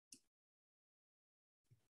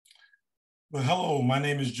Well, hello, my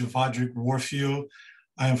name is Javadrick Warfield.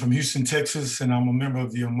 I am from Houston, Texas, and I'm a member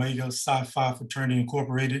of the Omega Sci-Fi Fraternity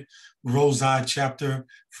Incorporated, Rose-Eye Chapter,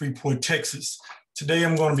 Freeport, Texas. Today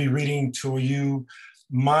I'm going to be reading to you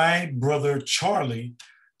My Brother Charlie,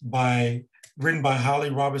 written by Holly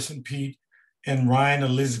Robinson Peete and Ryan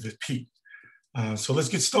Elizabeth Peete. So let's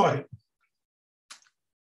get started.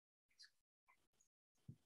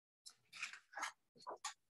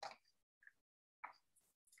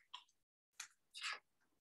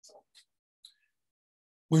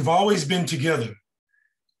 We've always been together,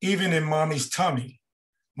 even in mommy's tummy,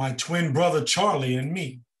 my twin brother Charlie and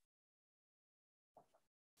me.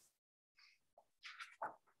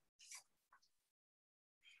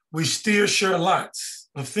 We still share lots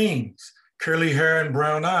of things, curly hair and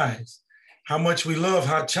brown eyes, how much we love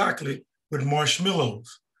hot chocolate with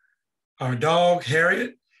marshmallows, our dog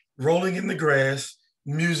Harriet rolling in the grass,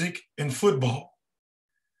 music and football,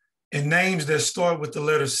 and names that start with the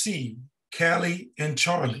letter C, Callie and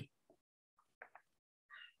Charlie.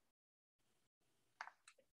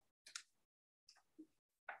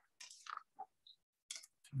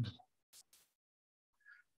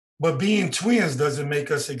 But being twins doesn't make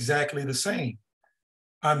us exactly the same.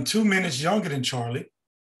 I'm 2 minutes younger than Charlie.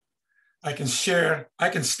 I can stare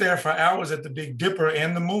for hours at the Big Dipper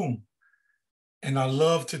and the moon, and I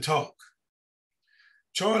love to talk.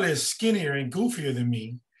 Charlie is skinnier and goofier than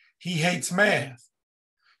me. He hates math.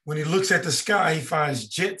 When he looks at the sky, he finds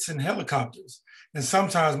jets and helicopters. And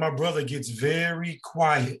sometimes my brother gets very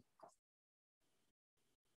quiet.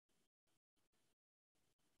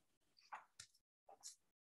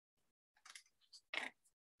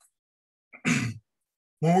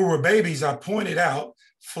 When we were babies, I pointed out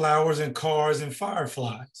flowers and cars and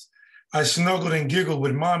fireflies. I snuggled and giggled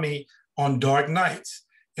with mommy on dark nights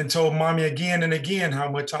and told mommy again and again how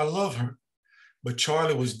much I love her. But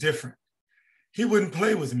Charlie was different. He wouldn't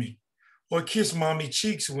play with me or kiss mommy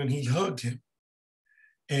cheeks when he hugged him.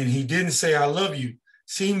 And he didn't say, I love you.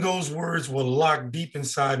 Seeing those words were locked deep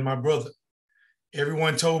inside my brother.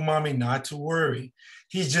 Everyone told mommy not to worry.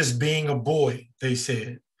 He's just being a boy, they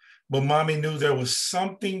said. But mommy knew there was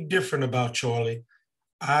something different about Charlie.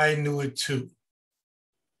 I knew it too.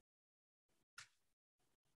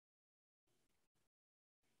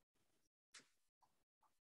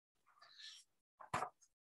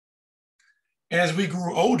 As we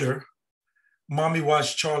grew older, mommy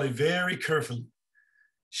watched Charlie very carefully.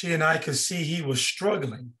 She and I could see he was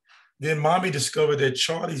struggling. Then mommy discovered that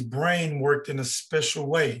Charlie's brain worked in a special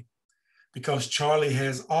way because Charlie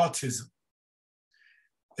has autism.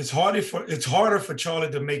 It's harder for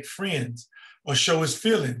Charlie to make friends or show his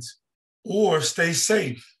feelings or stay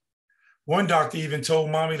safe. One doctor even told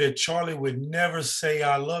mommy that Charlie would never say,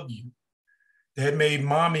 I love you. That made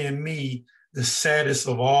mommy and me the saddest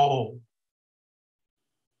of all.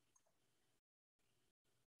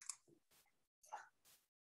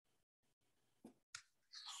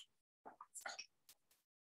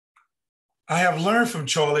 I have learned from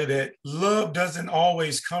Charlie that love doesn't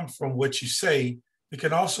always come from what you say. It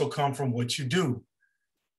can also come from what you do.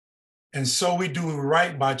 And so we do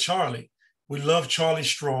right by Charlie. We love Charlie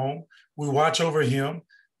strong. We watch over him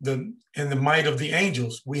and the might of the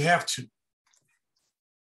angels. We have to.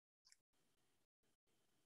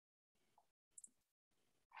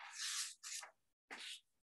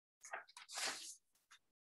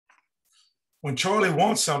 When Charlie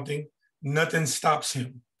wants something, nothing stops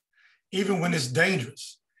him, even when it's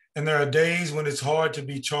dangerous. And there are days when it's hard to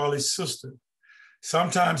be Charlie's sister.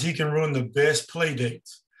 Sometimes he can ruin the best play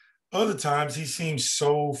dates. Other times he seems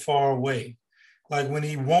so far away, like when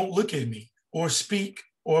he won't look at me or speak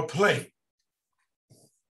or play.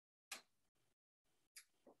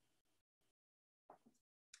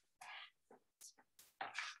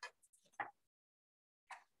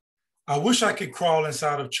 I wish I could crawl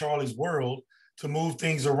inside of Charlie's world to move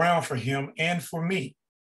things around for him and for me.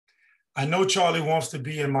 I know Charlie wants to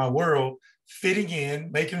be in my world, fitting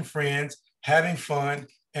in, making friends, having fun,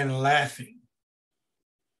 and laughing.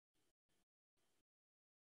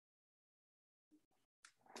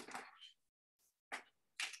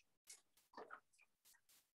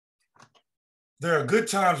 There are good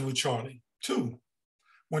times with Charlie, too.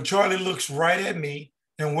 When Charlie looks right at me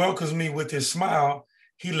and welcomes me with his smile,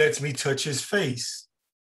 he lets me touch his face.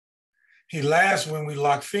 He laughs when we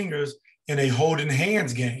lock fingers in a holding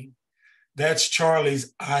hands game. That's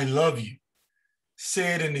Charlie's I love you,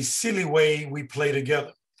 said in the silly way we play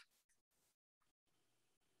together.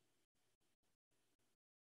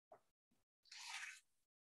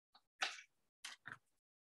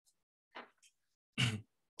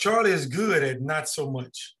 Charlie is good at not so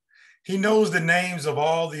much. He knows the names of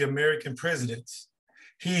all the American presidents.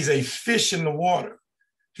 He's a fish in the water.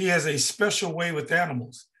 He has a special way with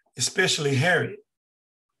animals, especially Harriet.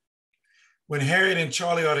 When Harriet and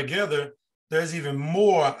Charlie are together, there's even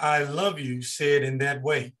more "I love you" said in that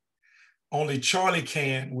way. Only Charlie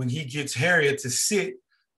can when he gets Harriet to sit,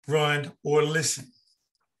 run, or listen.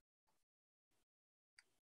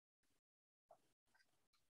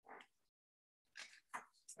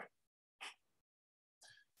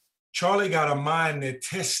 Charlie got a mind that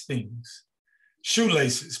tests things: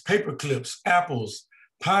 shoelaces, paper clips, apples,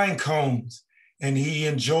 pine cones, and he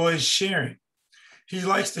enjoys sharing. He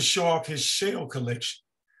likes to show off his shell collection,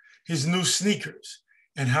 his new sneakers,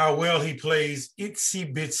 and how well he plays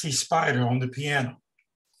Itsy Bitsy Spider on the piano.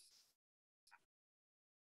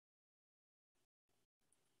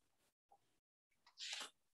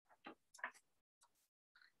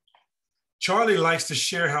 Charlie likes to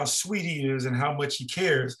share how sweet he is and how much he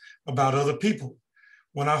cares about other people.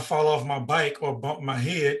 When I fall off my bike or bump my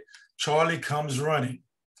head, Charlie comes running.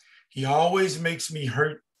 He always makes me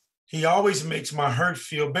hurt. He always makes my hurt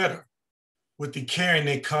feel better with the caring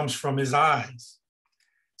that comes from his eyes.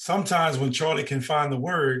 Sometimes when Charlie can find the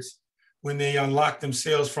words, when they unlock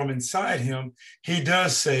themselves from inside him, he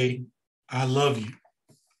does say, "I love you."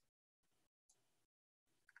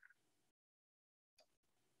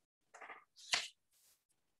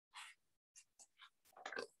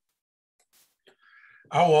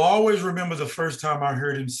 I will always remember the first time I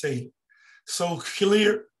heard him say it. So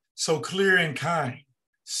clear and kind.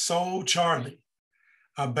 So Charlie.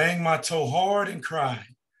 I banged my toe hard and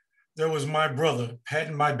cried. There was my brother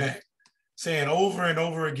patting my back, saying over and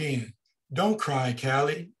over again, "Don't cry,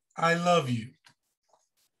 Callie. I love you."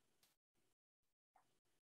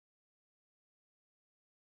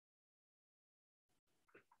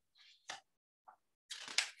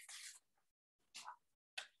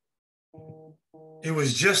 It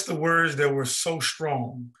was just the words that were so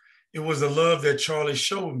strong. It was the love that Charlie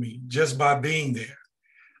showed me just by being there.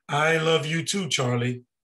 "I love you too, Charlie,"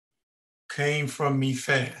 came from me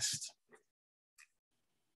fast.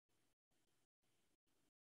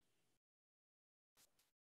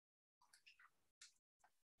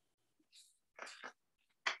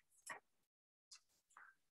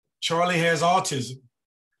 Charlie has autism,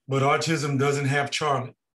 but autism doesn't have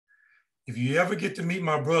Charlie. If you ever get to meet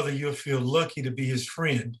my brother, you'll feel lucky to be his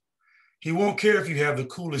friend. He won't care if you have the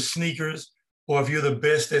coolest sneakers or if you're the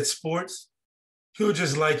best at sports. He'll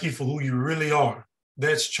just like you for who you really are.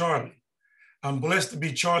 That's Charlie. I'm blessed to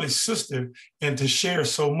be Charlie's sister and to share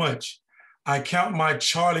so much. I count my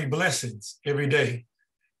Charlie blessings every day.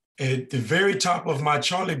 At the very top of my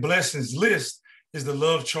Charlie blessings list is the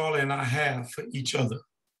love Charlie and I have for each other.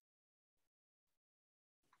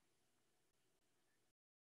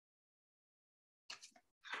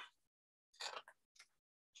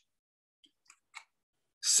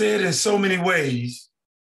 Said in so many ways,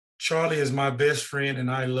 Charlie is my best friend and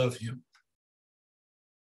I love him.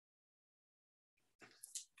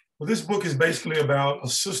 Well, this book is basically about a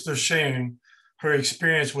sister sharing her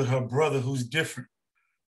experience with her brother who's different,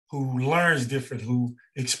 who learns different, who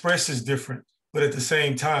expresses different, but at the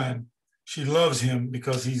same time, she loves him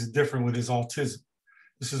because he's different with his autism.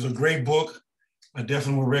 This is a great book. I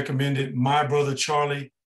definitely would recommend it. My Brother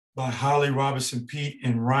Charlie by Holly Robinson Peete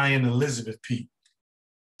and Ryan Elizabeth Peete.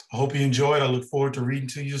 I hope you enjoyed. I look forward to reading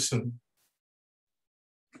to you soon.